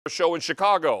show in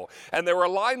Chicago, and they were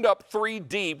lined up 3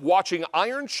 deep watching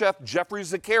Iron Chef Geoffrey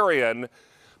Zakarian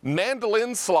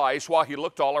mandolin slice while he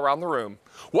looked all around the room.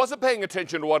 Wasn't paying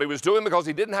attention to what he was doing because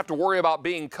he didn't have to worry about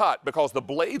being cut because the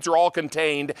blades are all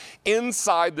contained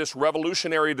inside this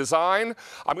revolutionary design.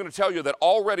 I'm going to tell you that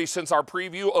already since our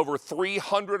preview, over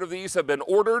 300 of these have been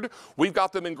ordered. We've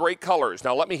got them in great colors.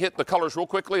 Now let me hit the colors real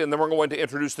quickly, and then we're going to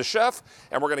introduce the chef,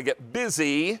 and we're going to get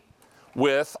busy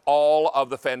with all of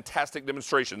the fantastic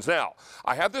demonstrations. Now,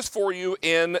 I have this for you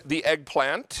in the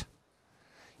eggplant.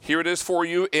 Here it is for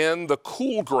you in the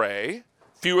cool gray,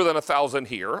 fewer than 1,000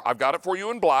 here. I've got it for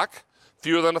you in black,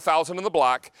 fewer than 1,000 in the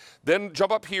black. Then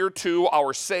jump up here to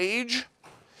our sage,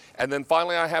 and then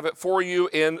finally I have it for you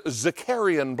in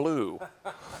Zakarian blue.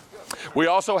 We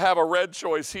also have a red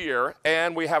choice here,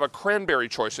 and we have a cranberry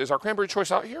choice. Is our cranberry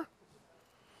choice out here?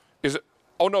 Is it?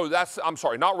 Oh, no, I'm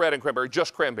sorry, not red and cranberry,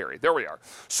 just cranberry. There we are.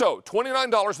 So,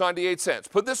 $29.98.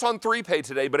 Put this on 3-pay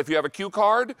today, but if you have a Q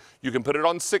card, you can put it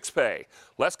on 6-pay.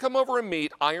 Let's come over and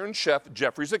meet Iron Chef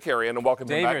Geoffrey Zakarian, and welcome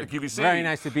him back to QVC. Very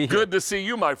nice to be here. Good to see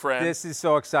you, my friend. This is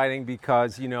so exciting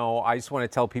because, you know, I just want to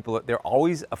tell people that they're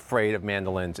always afraid of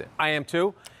mandolins. I am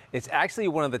too. It's actually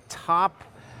one of the top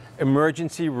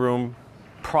emergency room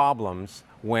problems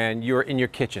when you're in your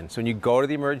kitchen. So when you go to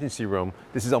the emergency room,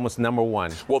 this is almost number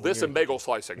one. Well, this and bagel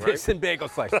slicing, right? This and bagel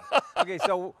slicing. Okay,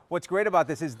 so what's great about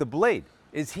this is the blade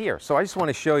is here. So I just want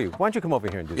to show you. Why don't you come over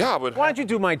here and do this? Yeah, but why don't you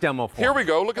do my demo for me? Here we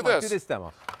go. Look at this. Do this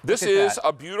demo. This is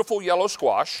a beautiful yellow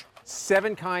squash.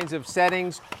 7 kinds of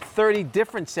settings, 30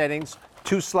 different settings,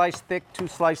 2 sliced thick, 2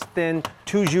 sliced thin,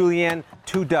 2 julienne,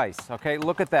 2 dice. Okay,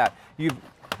 look at that.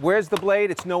 Where's the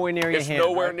blade? It's nowhere near your hand. It's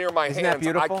nowhere near my hands. Isn't that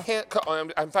beautiful? I can't cut.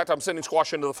 In fact, I'm sending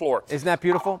squash into the floor. Isn't that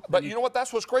beautiful? But you know what?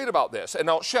 That's what's great about this. And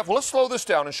now, Chef, let's slow this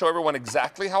down and show everyone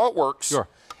exactly how it works. Sure.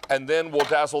 And then we'll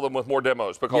dazzle them with more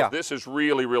demos because this is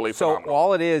really, really phenomenal. So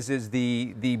all it is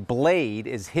the blade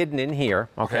is hidden in here.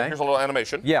 Okay. Here's a little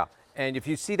animation. Yeah. And if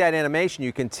you see that animation,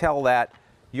 you can tell that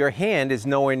your hand is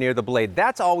nowhere near the blade.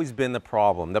 That's always been the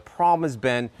problem. The problem has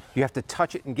been you have to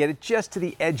touch it and get it just to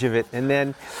the edge of it, and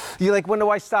then you're like, when do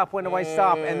I stop? When do I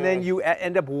stop? And then you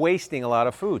end up wasting a lot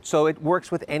of food. So it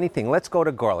works with anything. Let's go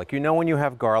to garlic. You know when you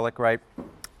have garlic, right?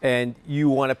 And you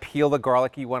want to peel the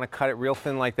garlic, you want to cut it real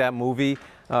thin like that movie.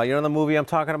 You know the movie I'm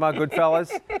talking about,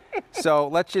 Goodfellas? So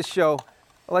let's just show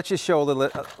a little,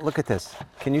 look at this.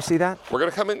 Can you see that? We're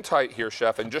going to come in tight here,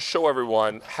 Chef, and just show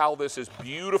everyone how this is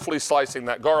beautifully slicing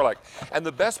that garlic. And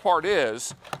the best part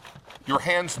is, your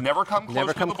hands never come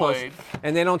close to the blade.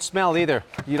 And they don't smell either.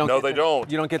 You don't. No, they don't.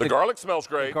 You don't get the garlic smells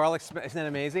great. The garlic isn't that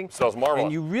amazing? Smells marvelous.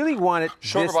 And you really want it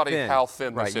Show this everybody thin. how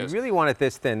thin this is. Right, you really want it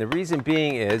this thin. The reason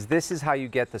being is this is how you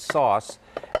get the sauce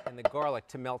and the garlic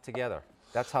to melt together.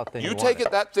 That's how thin you want it. You take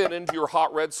it that thin into your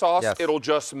hot red sauce, it'll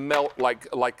just melt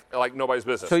like nobody's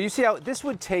business. So you see how this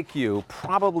would take you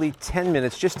probably 10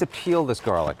 minutes just to peel this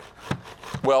garlic.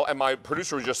 Well, and my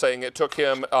producer was just saying it took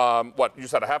him, what, you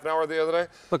said a half an hour the other day?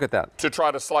 Look at that. To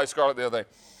try to slice garlic the other day.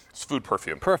 It's food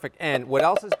perfume. Perfect. And what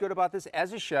else is good about this?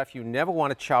 As a chef, you never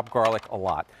want to chop garlic a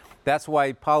lot. That's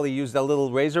why Polly used a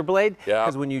little razor blade. Yeah.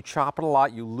 Because when you chop it a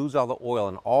lot, you lose all the oil,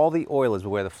 and all the oil is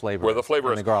where the flavor is. Where the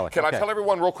flavor is. The garlic. Can I tell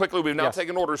everyone real quickly, we've now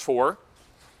taken orders for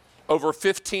over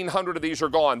 1,500 of these are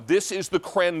gone. This is the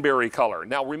cranberry color.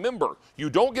 Now remember, you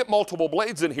don't get multiple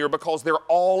blades in here because they're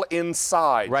all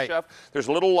inside. Right. Chef, there's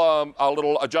a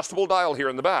little adjustable dial here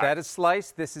in the back. That is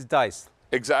sliced. This is diced.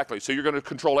 Exactly. So you're going to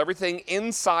control everything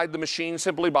inside the machine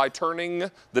simply by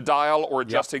turning the dial or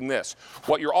adjusting this.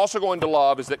 What you're also going to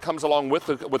love is that comes along with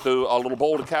the little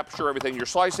bowl to capture everything you're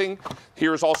slicing.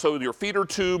 Here's also your feeder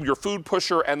tube, your food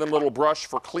pusher, and then little brush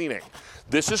for cleaning.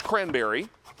 This is cranberry.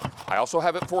 I also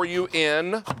have it for you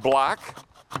in black.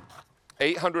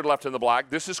 800 left in the black.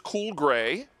 This is cool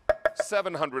gray.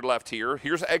 700 left here.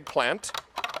 Here's eggplant.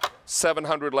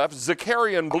 700 left.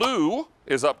 Zakarian blue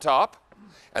is up top.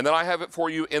 And then I have it for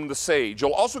you in the sage.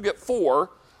 You'll also get 4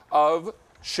 of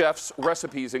Chef's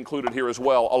recipes included here as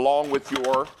well, along with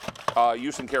your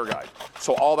use and care guide.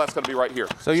 So all that's going to be right here.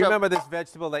 So you remember this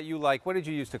vegetable that you like. What did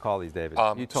you used to call these, David?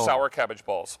 You told sour me. cabbage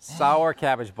balls. Sour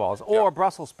cabbage balls or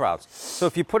Brussels sprouts. So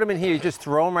if you put them in here, you just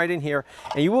throw them right in here,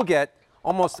 and you will get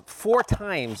almost 4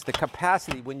 times the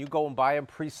capacity when you go and buy them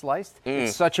pre-sliced.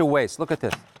 It's such a waste. Look at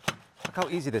this. Look how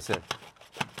easy this is.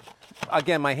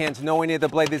 Again, my hand's nowhere near the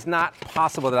blade. It's not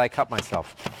possible that I cut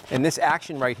myself. And this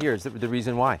action right here is the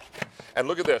reason why. And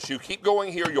look at this. You keep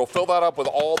going here. You'll fill that up with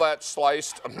all that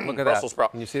sliced Brussels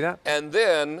sprout. Can you see that? And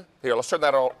then, here, let's turn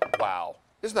that on. Wow.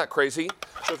 Isn't that crazy?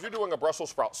 So if you're doing a Brussels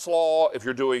sprout slaw, if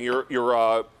you're doing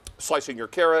your slicing your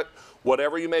carrot,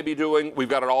 whatever you may be doing, we've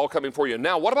got it all coming for you.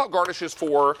 Now, what about garnishes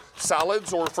for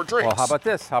salads or for drinks? Well, how about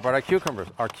this? How about our cucumbers?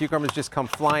 Our cucumbers just come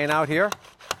flying out here.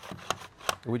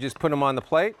 We just put them on the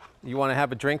plate. You want to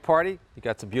have a drink party? You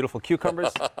got some beautiful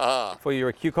cucumbers for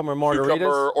your cucumber margaritas.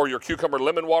 Cucumber or your cucumber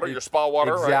lemon water, your spa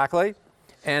water. Exactly. Right?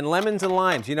 And lemons and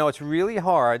limes. You know, it's really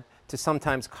hard to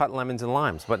sometimes cut lemons and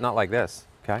limes, but not like this,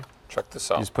 okay? Check this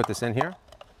out. You just put this in here.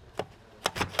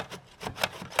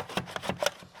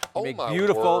 Oh, Make my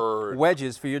beautiful word.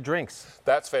 wedges for your drinks.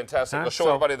 That's fantastic. Let's show So,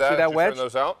 everybody that. see that Just wedge? turn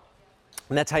those out.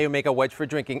 And that's how you make a wedge for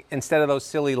drinking instead of those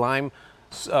silly lime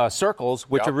circles,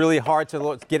 which are really hard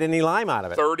to get any lime out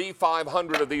of it.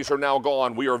 3,500 of these are now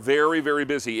gone. We are very, very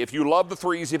busy. If you love the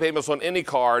 3 easy payments on any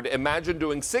card, imagine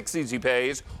doing 6 easy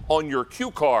pays on your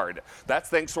Q card. That's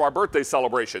thanks to our birthday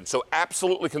celebration. So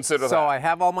absolutely consider that. So I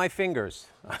have all my fingers.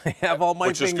 I have all my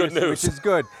Which is fingers, good news. which is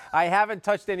good. I haven't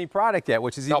touched any product yet,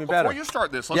 which is now, even better. before you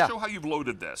start this, let's show how you've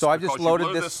loaded this. So I've just because loaded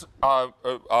you've loaded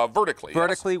this vertically.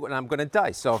 vertically, and I'm going to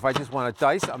dice. So if I just want to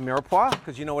dice a mirepoix,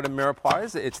 because you know what a mirepoix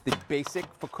is? It's the basic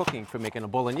for cooking, for making a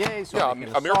bolognese. Yeah, making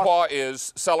a sauce. mirepoix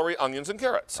is celery, onions, and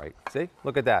carrots. Right. See?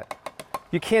 Look at that.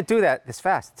 You can't do that this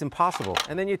fast. It's impossible.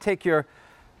 And then you take your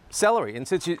celery, and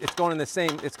since it's going in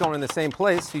the same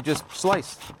place, you just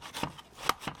slice.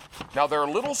 Now, there are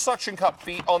little suction cup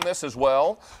feet on this as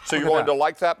well, so you're going to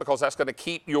like that because that's going to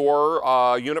keep your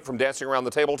unit from dancing around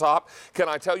the tabletop. Can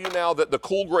I tell you now that the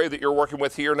cool gray that you're working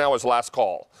with here now is last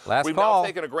call? We've now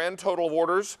taken a grand total of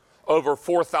orders. Over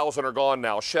 4,000 are gone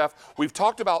now. Chef, we've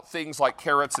talked about things like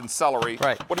carrots and celery.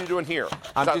 Right. What are you doing here? Is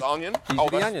that the onion? These are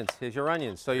the onions. Here's your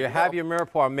onions. So you have your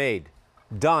mirepoix made,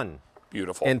 done.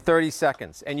 Beautiful. In 30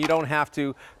 seconds. And you don't have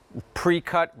to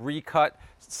pre-cut, recut,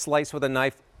 slice with a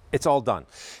knife. It's all done.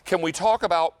 Can we talk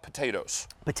about potatoes?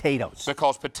 Potatoes.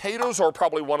 Because potatoes are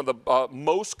probably one of the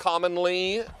most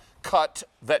commonly cut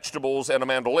vegetables in a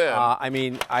mandolin. I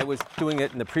mean, I was doing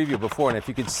it in the preview before, and if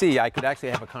you could see, I could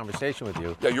actually have a conversation with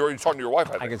you. Yeah, you're already talking to your wife,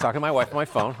 I think. I can talk to my wife on my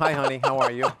phone. Hi, honey, how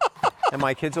are you? And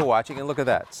my kids are watching, and look at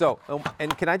that. So,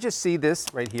 and can I just see this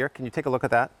right here? Can you take a look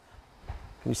at that?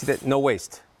 Can you see that? No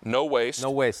waste. No waste.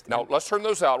 No waste. Now, let's turn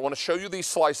those out. I want to show you these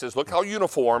slices. Look how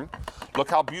uniform.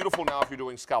 Look how beautiful now if you're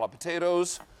doing scalloped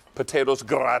potatoes, potatoes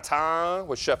gratin,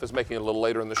 which Chef is making a little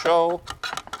later in the show.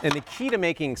 And the key to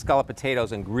making scalloped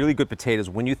potatoes and really good potatoes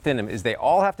when you thin them is they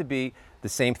all have to be the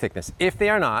same thickness. If they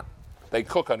are not, they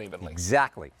cook unevenly.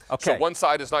 Exactly. Okay. So one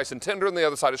side is nice and tender and the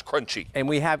other side is crunchy. And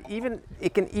we have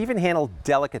it can even handle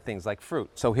delicate things like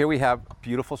fruit. So here we have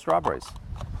beautiful strawberries.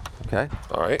 Okay.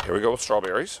 All right, here we go with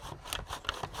strawberries.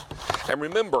 And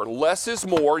remember, less is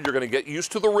more. You're going to get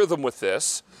used to the rhythm with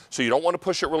this. So you don't want to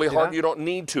push it really hard. You don't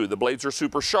need to. The blades are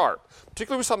super sharp,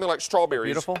 particularly with something like strawberries.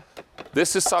 Beautiful.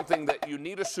 This is something that you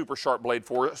need a super sharp blade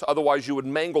for. Otherwise, you would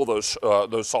mangle those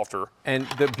softer. And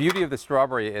the beauty of the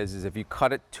strawberry is if you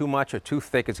cut it too much or too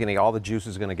thick, it's going to all the juice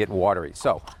is going to get watery.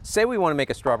 So say we want to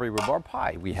make a strawberry rhubarb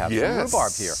pie. We have some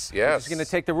rhubarb here. Yes. We're just going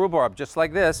to take the rhubarb just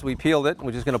like this. We peeled it. And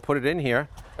we're just going to put it in here.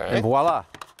 Okay. And voila.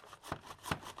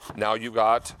 Now you've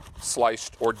got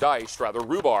sliced or diced, rather,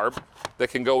 rhubarb that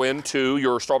can go into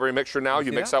your strawberry mixture now.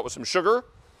 You mix that with some sugar.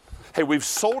 Hey, we've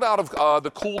sold out of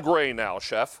the cool gray now,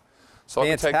 Chef. So let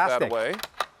me take that away.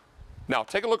 Now,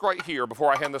 take a look right here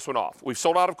before I hand this one off. We've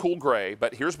sold out of cool gray,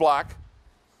 but here's black.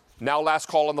 Now last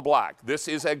call on the black. This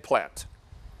is eggplant.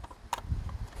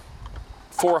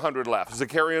 400 left.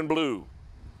 Zakarian blue.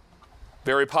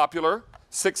 Very popular.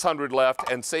 600 left.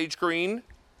 And sage green.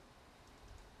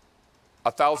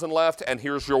 1,000 left, and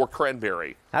here's your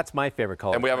cranberry. That's my favorite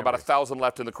color. And we have about 1,000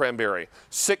 left in the cranberry.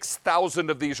 6,000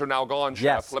 of these are now gone, Chef.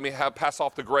 Yes. Let me pass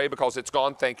off the gray because it's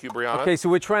gone. Thank you, Brianna. Okay, so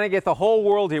we're trying to get the whole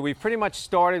world here. We've pretty much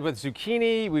started with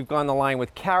zucchini. We've gone the line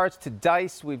with carrots to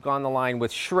dice. We've gone the line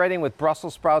with shredding with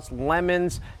Brussels sprouts,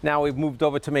 lemons. Now we've moved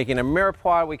over to making a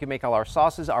mirepoix. We can make all our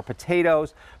sauces, our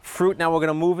potatoes, fruit. Now we're going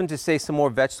to move into, say, some more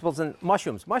vegetables and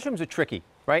mushrooms. Mushrooms are tricky,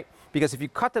 right? Because if you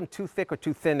cut them too thick or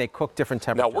too thin, they cook different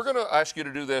temperatures. Now, we're going to ask you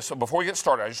to do this. Before we get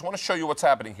started, I just want to show you what's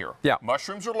happening here. Yeah.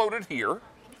 Mushrooms are loaded here.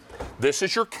 This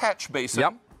is your catch basin.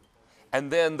 Yep.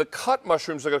 And then the cut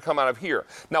mushrooms are going to come out of here.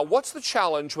 Now, what's the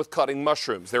challenge with cutting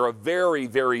mushrooms? They're a very,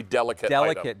 very delicate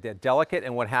item. They're delicate,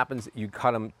 and what happens, you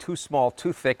cut them too small,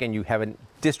 too thick, and you have a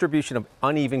distribution of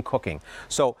uneven cooking.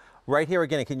 So right here,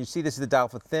 again, can you see this is the dial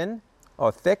for thin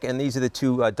or thick, and these are the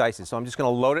two dices. So I'm just going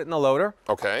to load it in the loader.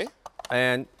 Okay.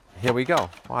 And here we go.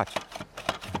 Watch.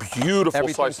 Beautiful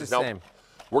slices. The same.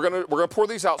 We're gonna pour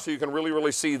these out so you can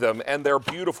really see them, and they're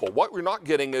beautiful. What we're not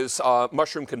getting is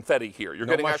mushroom confetti here. You're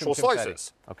getting actual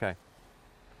slices. Okay.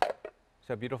 See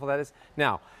how beautiful that is?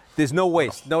 Now, there's no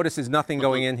waste. Notice there's nothing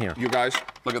going in here. You guys,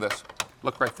 look at this.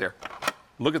 Look right there.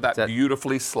 Look at that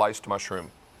beautifully sliced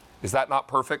mushroom. Is that not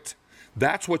perfect?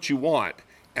 That's what you want.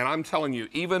 And I'm telling you,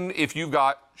 even if you've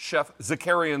got Chef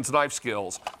Zakarian's knife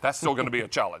skills, that's still going to be a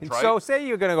challenge, right? So say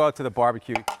you're going to go out to the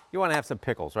barbecue. You want to have some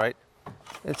pickles, right?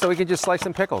 And so we can just slice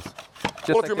some pickles.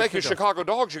 Well, if you're making Chicago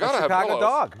dogs, you got to have Chicago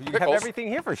dog. You pickles. have everything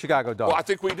here for Chicago dog. Well, I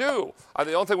think we do.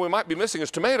 The only thing we might be missing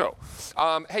is tomato.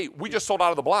 Hey, we just sold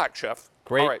out of the black, Chef.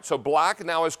 Great. All right, so black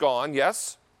now is gone,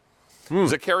 yes.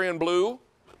 Zakarian blue,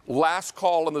 last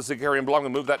call on the Zakarian blue. I'm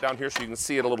going to move that down here so you can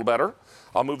see it a little better.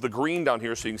 I'll move the green down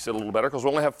here so you can see it a little better because we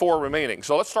only have 4 remaining.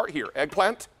 So let's start here.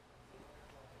 Eggplant,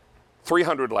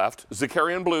 300 left.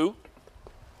 Zakarian blue,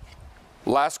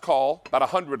 last call, about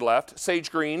 100 left. Sage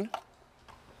green,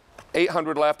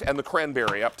 800 left, and the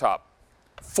cranberry up top,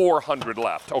 400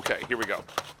 left. Okay, here we go.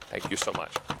 Thank you so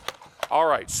much. All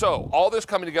right, so all this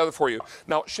coming together for you.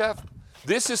 Now, Chef,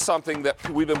 this is something that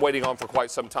we've been waiting on for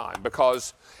quite some time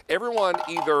because everyone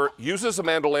either uses a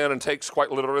mandolin and takes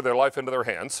quite literally their life into their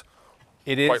hands.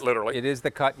 It is, quite literally. It is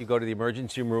the cut you go to the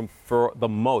emergency room for the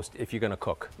most if you're going to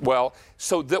cook. Well,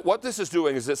 so what this is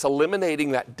doing is it's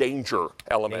eliminating that danger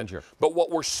element. Danger. But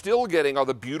what we're still getting are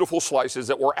the beautiful slices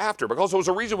that we're after because there was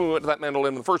a reason we went to that mandolin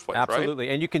in the first place, Absolutely.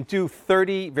 right? And you can do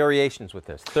 30 variations with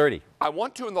this, 30. I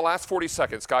want to, in the last 40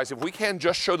 seconds, guys, if we can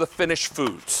just show the finished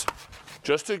foods.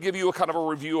 Just to give you a kind of a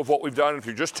review of what we've done. If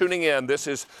you're just tuning in, this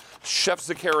is Chef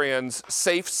Zakarian's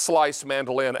Safe Slice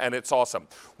Mandolin, and it's awesome.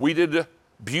 We did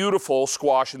beautiful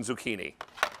squash and zucchini,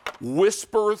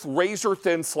 whisper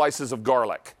razor-thin slices of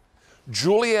garlic,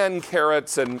 julienne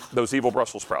carrots, and those evil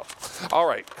Brussels sprouts. All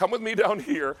right, come with me down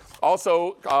here.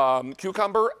 Also,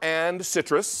 cucumber and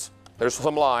citrus. There's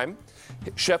some lime.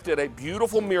 Chef did a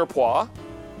beautiful mirepoix.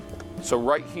 So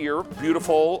right here,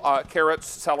 beautiful carrots,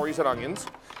 celeries, and onions.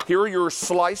 Here are your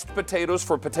sliced potatoes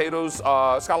for potatoes,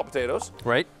 scallop potatoes.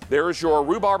 Right. There's your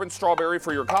rhubarb and strawberry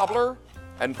for your cobbler.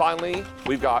 And finally,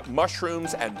 we've got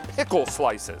mushrooms and pickle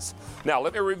slices. Now,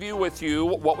 let me review with you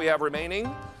what we have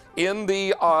remaining in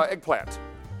the eggplant.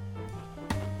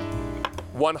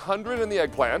 100 in the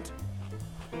eggplant.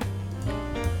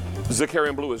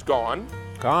 Zakarian blue is gone.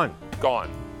 Gone.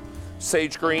 Gone.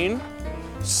 Sage green,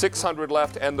 600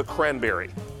 left, and the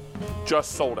cranberry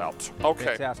just sold out. Okay.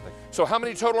 Fantastic. So how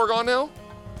many total are gone now?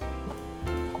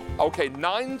 Okay,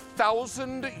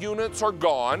 9,000 units are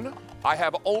gone. I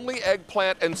have only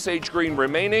eggplant and sage green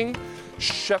remaining.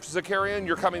 Chef Zakarian,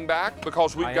 you're coming back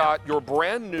because we've got your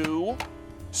brand new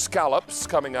scallops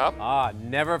coming up.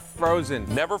 Never frozen.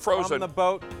 Never frozen. From the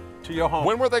boat to your home.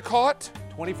 When were they caught?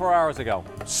 24 hours ago.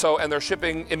 So, and they're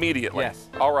shipping immediately? Yes.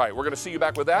 All right, we're going to see you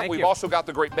back with that. Thank We've you. also got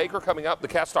the great baker coming up, the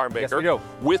cast iron baker. Yes, we do.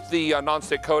 With the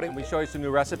nonstick coating. We show you some new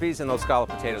recipes and those scallop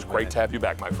potatoes. Great to have you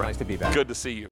back, my friend. Nice to be back. Good to see you.